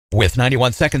With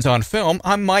 91 Seconds on Film,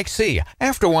 I'm Mike Seay.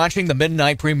 After watching the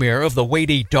midnight premiere of the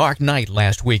weighty Dark Knight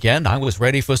last weekend, I was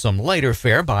ready for some lighter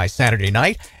fare by Saturday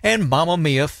night, and Mamma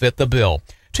Mia fit the bill.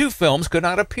 Two films could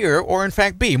not appear or in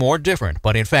fact be more different,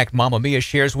 but in fact Mamma Mia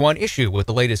shares one issue with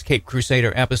the latest Caped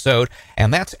Crusader episode,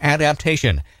 and that's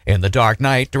adaptation. In The Dark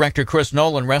Knight, director Chris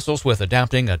Nolan wrestles with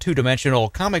adapting a two-dimensional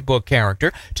comic book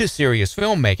character to serious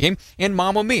filmmaking. In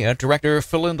Mamma Mia, director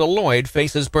Phylinda Lloyd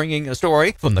faces bringing a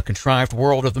story from the contrived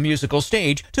world of the musical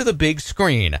stage to the big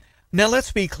screen. Now,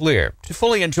 let's be clear. To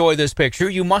fully enjoy this picture,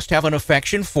 you must have an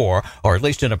affection for, or at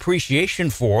least an appreciation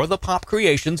for, the pop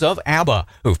creations of ABBA,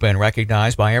 who've been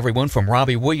recognized by everyone from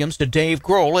Robbie Williams to Dave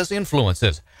Grohl as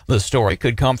influences. The story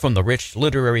could come from the rich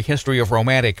literary history of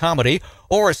romantic comedy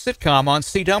or a sitcom on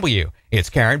CW. It's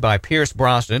carried by Pierce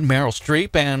Brosnan, Meryl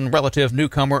Streep, and relative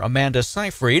newcomer Amanda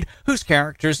Seyfried, whose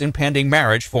character's impending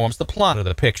marriage forms the plot of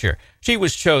the picture. She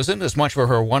was chosen as much for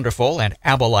her wonderful and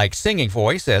ABBA-like singing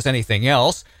voice as anything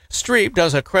else. Streep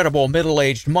does a credible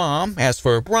middle-aged mom. As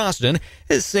for Brosnan,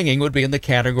 his singing would be in the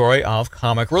category of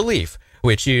comic relief,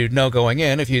 which you'd know going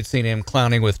in if you'd seen him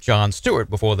clowning with Jon Stewart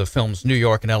before the film's New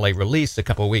York and LA release a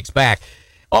couple weeks back.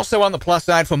 Also on the plus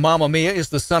side for Mamma Mia is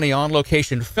the sunny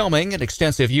on-location filming and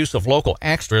extensive use of local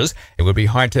extras. It would be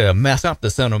hard to mess up the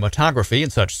cinematography in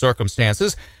such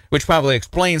circumstances, which probably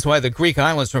explains why the Greek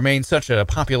islands remain such a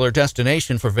popular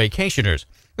destination for vacationers.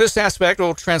 This aspect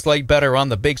will translate better on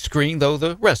the big screen, though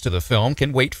the rest of the film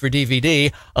can wait for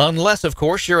DVD, unless, of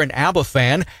course, you're an ABBA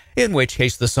fan, in which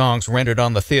case the songs rendered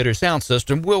on the theater sound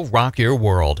system will rock your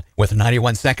world. With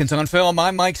 91 Seconds on Film,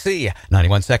 I'm Mike Seay.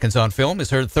 91 Seconds on Film is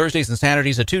heard Thursdays and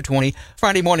Saturdays at 2:20,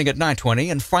 Friday morning at 9:20,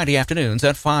 and Friday afternoons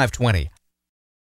at 5:20.